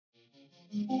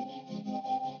Hello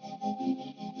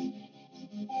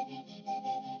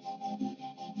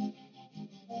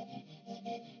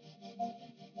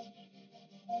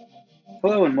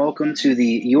and welcome to the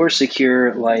Your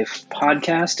Secure Life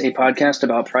podcast, a podcast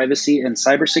about privacy and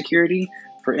cybersecurity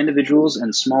for individuals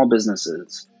and small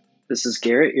businesses. This is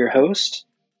Garrett, your host,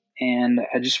 and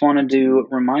I just wanted to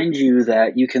remind you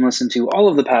that you can listen to all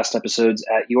of the past episodes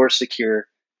at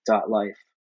yoursecure.life.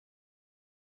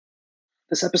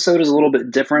 This episode is a little bit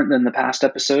different than the past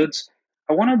episodes.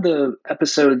 I wanted the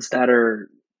episodes that are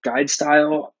guide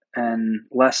style and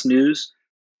less news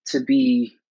to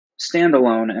be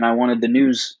standalone, and I wanted the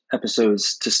news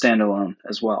episodes to stand alone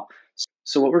as well.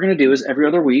 So what we're going to do is every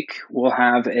other week we'll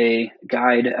have a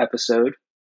guide episode,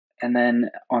 and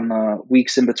then on the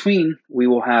weeks in between we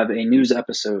will have a news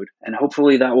episode, and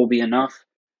hopefully that will be enough.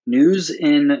 News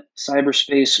in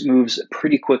cyberspace moves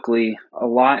pretty quickly. A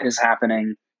lot is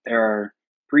happening. There are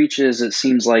breaches, it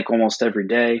seems like, almost every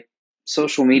day.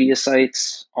 Social media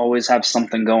sites always have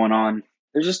something going on.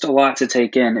 There's just a lot to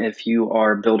take in if you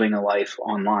are building a life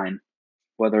online,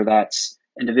 whether that's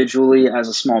individually as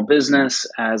a small business,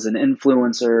 as an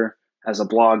influencer, as a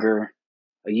blogger,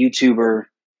 a YouTuber,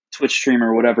 Twitch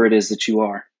streamer, whatever it is that you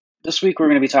are. This week we're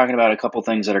going to be talking about a couple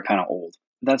things that are kind of old.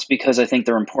 That's because I think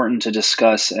they're important to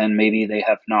discuss and maybe they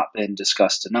have not been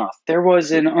discussed enough. There was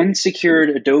an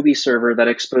unsecured Adobe server that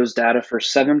exposed data for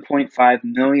 7.5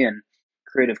 million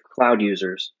Creative Cloud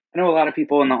users. I know a lot of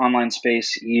people in the online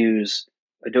space use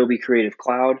Adobe Creative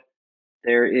Cloud.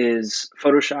 There is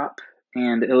Photoshop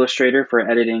and Illustrator for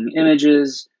editing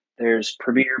images. There's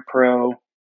Premiere Pro.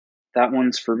 That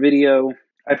one's for video.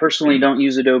 I personally don't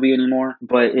use Adobe anymore,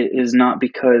 but it is not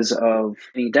because of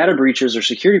any data breaches or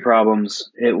security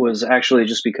problems. It was actually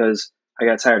just because I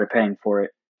got tired of paying for it.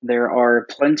 There are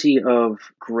plenty of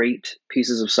great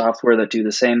pieces of software that do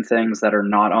the same things that are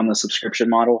not on the subscription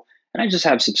model, and I just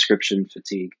have subscription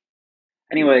fatigue.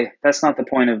 Anyway, that's not the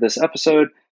point of this episode,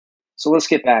 so let's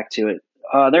get back to it.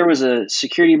 There was a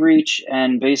security breach,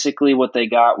 and basically what they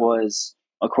got was,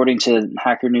 according to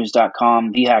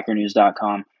hackernews.com,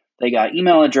 thehackernews.com, they got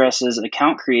email addresses,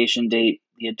 account creation date,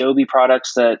 the Adobe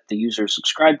products that the user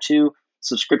subscribed to,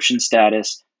 subscription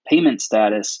status, payment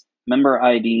status, member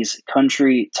IDs,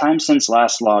 country, time since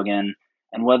last login,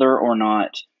 and whether or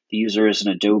not the user is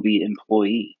an Adobe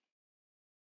employee.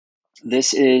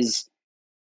 This is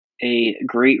a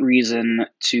great reason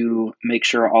to make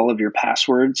sure all of your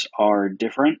passwords are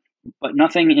different, but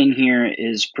nothing in here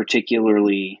is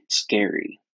particularly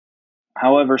scary.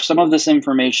 However, some of this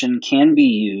information can be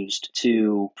used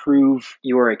to prove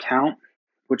your account,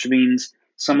 which means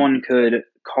someone could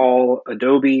call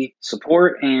Adobe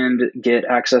support and get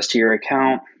access to your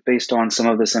account based on some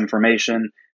of this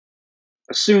information,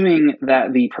 assuming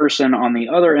that the person on the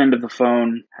other end of the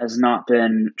phone has not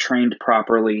been trained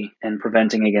properly in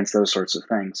preventing against those sorts of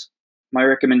things. My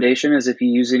recommendation is if you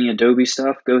use any Adobe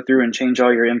stuff, go through and change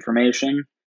all your information,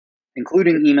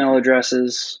 including email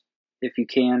addresses, if you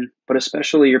can, but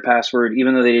especially your password.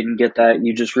 Even though they didn't get that,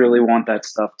 you just really want that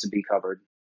stuff to be covered.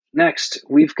 Next,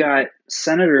 we've got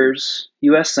senators,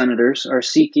 U.S. senators, are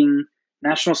seeking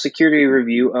national security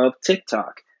review of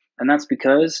TikTok. And that's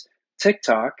because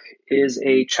TikTok is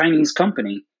a Chinese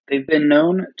company. They've been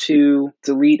known to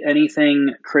delete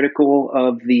anything critical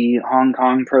of the Hong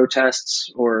Kong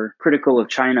protests or critical of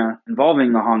China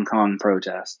involving the Hong Kong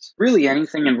protests. Really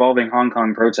anything involving Hong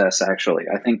Kong protests, actually.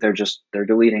 I think they're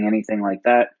deleting anything like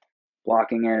that,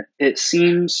 blocking it. It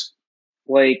seems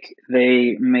like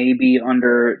they may be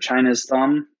under China's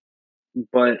thumb,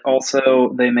 but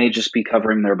also they may just be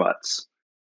covering their butts.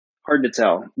 Hard to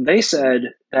tell. They said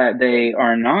that they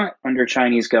are not under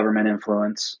Chinese government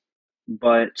influence,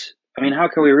 but I mean, how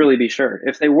can we really be sure?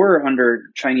 If they were under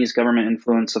Chinese government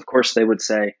influence, of course they would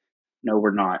say, no,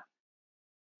 we're not.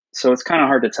 So it's kind of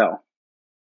hard to tell,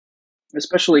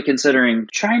 especially considering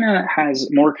China has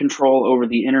more control over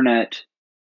the internet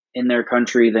in their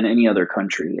country than any other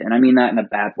country. And I mean that in a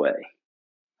bad way.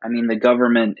 I mean, the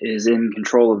government is in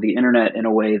control of the internet in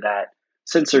a way that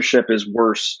censorship is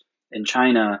worse in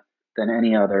China than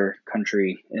any other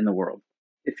country in the world.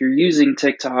 If you're using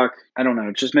TikTok, I don't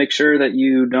know, just make sure that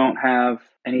you don't have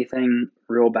anything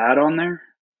real bad on there.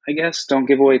 I guess don't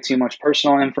give away too much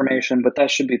personal information, but that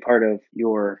should be part of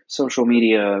your social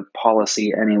media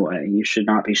policy anyway. You should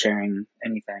not be sharing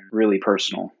anything really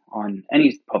personal on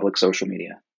any public social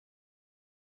media.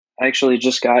 I actually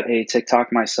just got a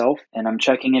TikTok myself, and I'm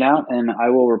checking it out, and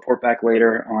I will report back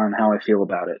later on how I feel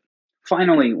about it.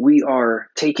 Finally, we are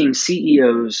taking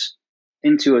CEOs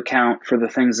into account for the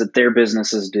things that their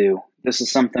businesses do. This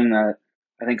is something that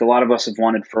I think a lot of us have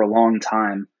wanted for a long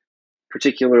time,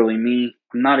 particularly me.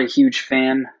 I'm not a huge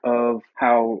fan of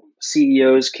how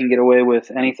CEOs can get away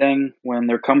with anything when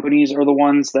their companies are the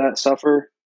ones that suffer,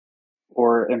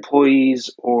 or employees,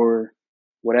 or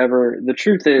whatever. The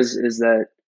truth is that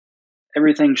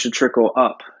everything should trickle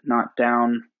up, not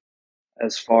down,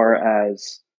 as far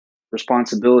as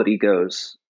responsibility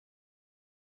goes.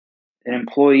 An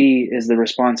employee is the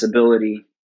responsibility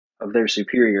of their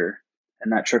superior,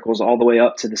 and that trickles all the way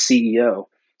up to the CEO.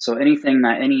 So anything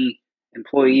that any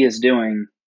employee is doing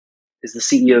is the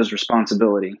CEO's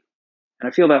responsibility. And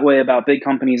I feel that way about big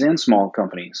companies and small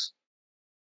companies.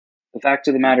 The fact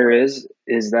of the matter is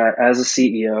that as a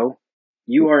CEO,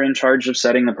 you are in charge of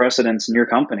setting the precedents in your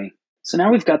company. So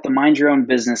now we've got the Mind Your Own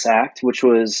Business Act, which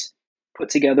was put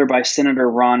together by Senator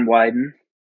Ron Wyden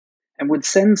and would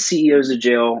send CEOs to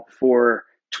jail for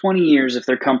 20 years if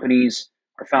their companies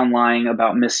are found lying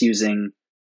about misusing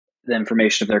the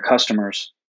information of their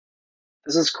customers.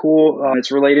 This is cool.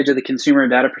 It's related to the Consumer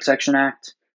Data Protection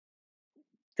Act.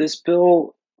 This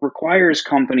bill requires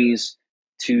companies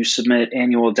to submit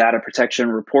annual data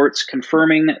protection reports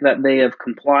confirming that they have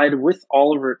complied with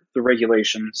all of the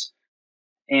regulations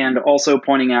and also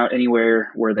pointing out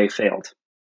anywhere where they failed.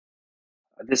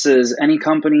 This is any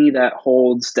company that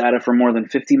holds data for more than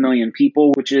 50 million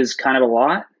people, which is kind of a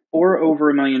lot, or over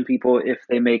a million people if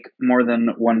they make more than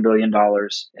 $1 billion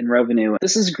in revenue.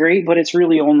 This is great, but it's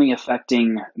really only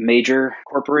affecting major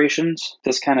corporations.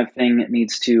 This kind of thing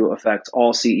needs to affect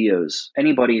all CEOs.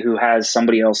 Anybody who has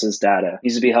somebody else's data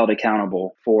needs to be held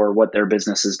accountable for what their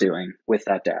business is doing with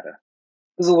that data.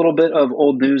 This is a little bit of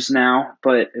old news now,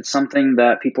 but it's something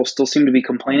that people still seem to be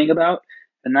complaining about,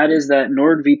 and that is that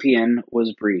NordVPN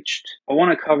was breached. I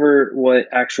want to cover what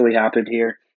actually happened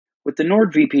here. With the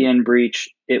NordVPN breach,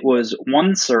 it was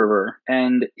one server,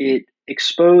 and it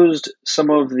exposed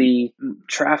some of the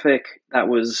traffic that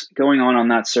was going on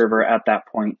that server at that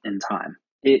point in time.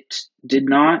 It did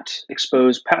not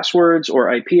expose passwords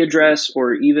or IP address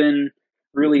or even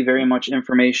really very much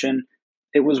information.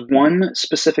 It was one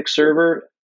specific server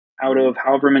out of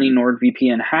however many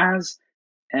NordVPN has,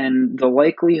 and the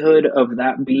likelihood of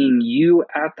that being you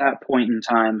at that point in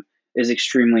time is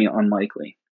extremely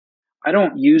unlikely. I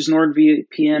don't use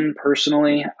NordVPN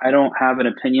personally. I don't have an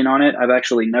opinion on it. I've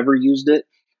actually never used it.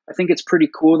 I think it's pretty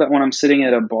cool that when I'm sitting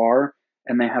at a bar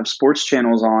and they have sports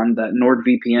channels on, that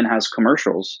NordVPN has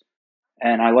commercials.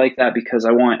 And I like that because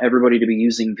I want everybody to be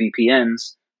using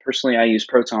VPNs. Personally, I use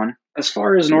Proton. As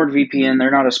far as NordVPN,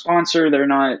 they're not a sponsor. They're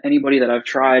not anybody that I've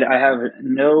tried. I have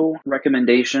no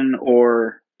recommendation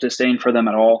or disdain for them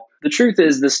at all. The truth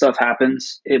is, this stuff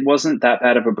happens. It wasn't that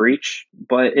bad of a breach,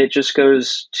 but it just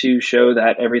goes to show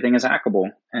that everything is hackable,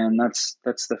 and that's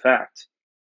the fact.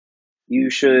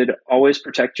 You should always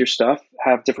protect your stuff,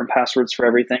 have different passwords for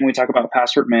everything. We talk about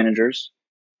password managers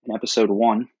in episode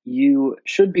 1. You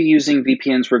should be using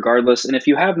VPNs regardless, and if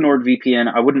you have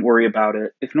NordVPN, I wouldn't worry about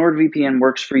it. If NordVPN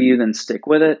works for you, then stick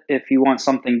with it. If you want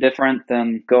something different,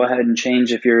 then go ahead and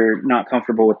change if you're not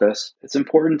comfortable with this. It's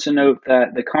important to note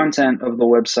that the content of the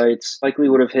websites likely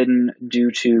would have hidden due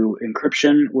to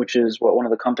encryption, which is what one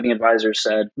of the company advisors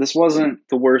said. This wasn't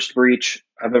the worst breach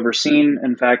I've ever seen.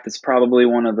 In fact, it's probably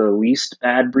one of the least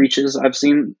bad breaches I've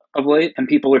seen of late, and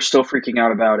people are still freaking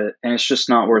out about it, and it's just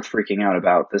not worth freaking out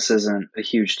about. This isn't a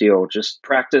huge deal. Just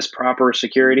practice proper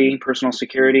security, personal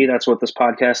security. That's what this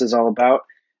podcast is all about,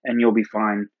 and you'll be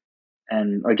fine.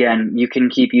 And again, you can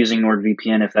keep using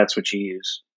NordVPN if that's what you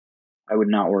use. I would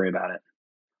not worry about it.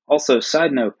 Also,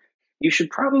 side note, you should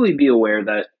probably be aware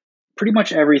that pretty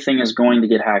much everything is going to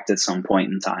get hacked at some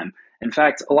point in time. In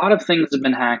fact, a lot of things have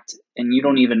been hacked and you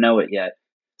don't even know it yet.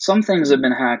 Some things have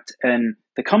been hacked and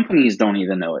the companies don't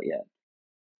even know it yet.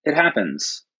 It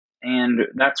happens. And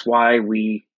that's why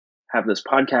we have this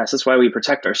podcast. That's why we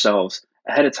protect ourselves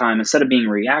ahead of time. Instead of being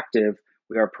reactive,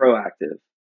 we are proactive.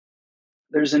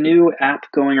 There's a new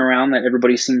app going around that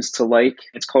everybody seems to like.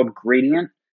 It's called Gradient,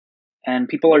 and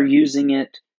people are using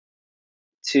it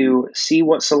to see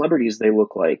what celebrities they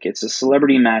look like. It's a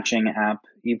celebrity matching app.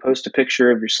 You post a picture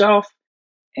of yourself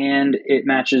and it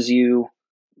matches you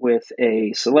with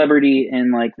a celebrity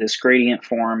in like this gradient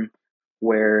form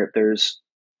where there's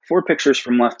 4 pictures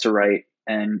from left to right,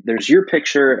 and there's your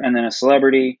picture and then a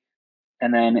celebrity,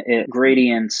 and then it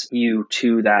gradients you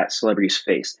to that celebrity's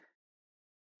face.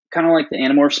 Kind of like the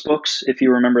Animorphs books, if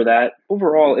you remember that.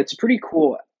 Overall, it's a pretty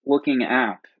cool looking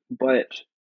app, but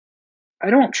I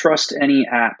don't trust any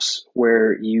apps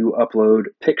where you upload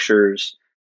pictures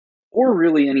or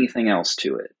really anything else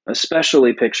to it,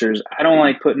 especially pictures. I don't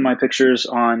like putting my pictures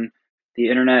on the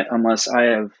internet unless I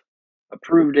have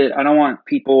approved it. I don't want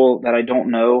people that I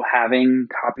don't know having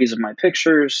copies of my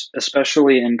pictures,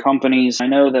 especially in companies. I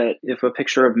know that if a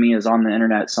picture of me is on the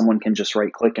internet, someone can just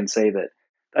right click and say that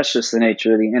that's just the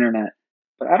nature of the internet.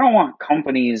 But I don't want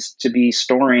companies to be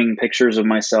storing pictures of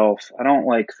myself. I don't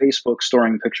like Facebook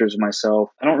storing pictures of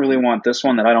myself. I don't really want this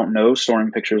one that I don't know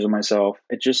storing pictures of myself.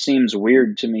 It just seems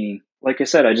weird to me. Like I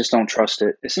said, I just don't trust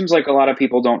it. It seems like a lot of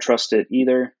people don't trust it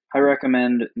either. I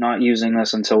recommend not using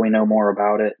this until we know more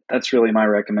about it. That's really my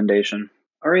recommendation.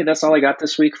 All right, that's all I got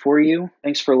this week for you.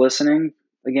 Thanks for listening.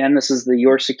 Again, this is the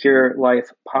Your Secure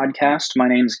Life podcast. My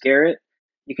name's Garrett.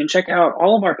 You can check out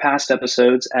all of our past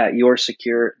episodes at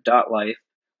yoursecure.life.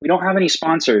 We don't have any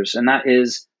sponsors, and that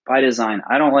is by design.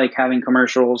 I don't like having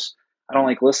commercials. I don't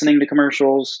like listening to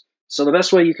commercials. So the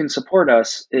best way you can support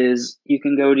us is you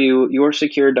can go to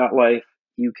yoursecure.life.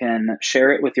 You can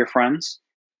share it with your friends.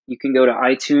 You can go to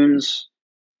iTunes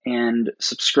and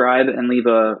subscribe and leave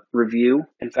a review.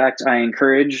 In fact, I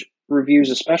encourage reviews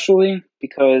especially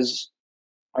because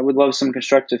I would love some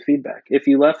constructive feedback. If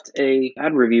you left a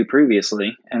bad review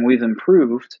previously and we've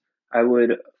improved, I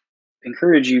would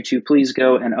encourage you to please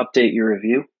go and update your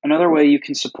review. Another way you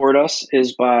can support us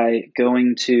is by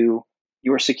going to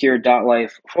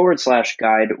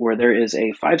yoursecure.life/guide, where there is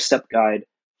a 5-step guide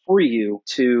for you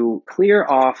to clear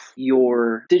off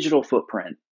your digital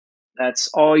footprint. That's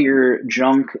all your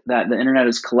junk that the internet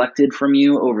has collected from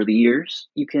you over the years.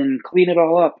 You can clean it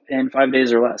all up in 5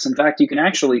 days or less. In fact, you can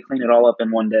actually clean it all up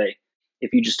in one day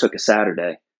if you just took a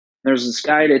Saturday. There's this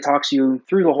guide, it talks you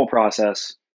through the whole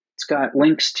process. It's got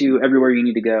links to everywhere you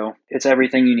need to go. It's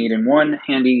everything you need in one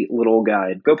handy little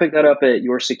guide. Go pick that up at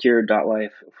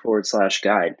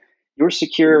yoursecure.life/guide. Your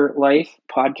Secure Life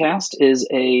podcast is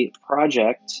a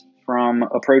project from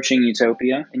Approaching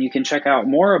Utopia, and you can check out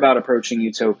more about Approaching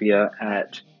Utopia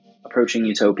at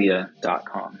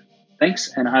approachingutopia.com.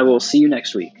 Thanks, and I will see you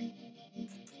next week.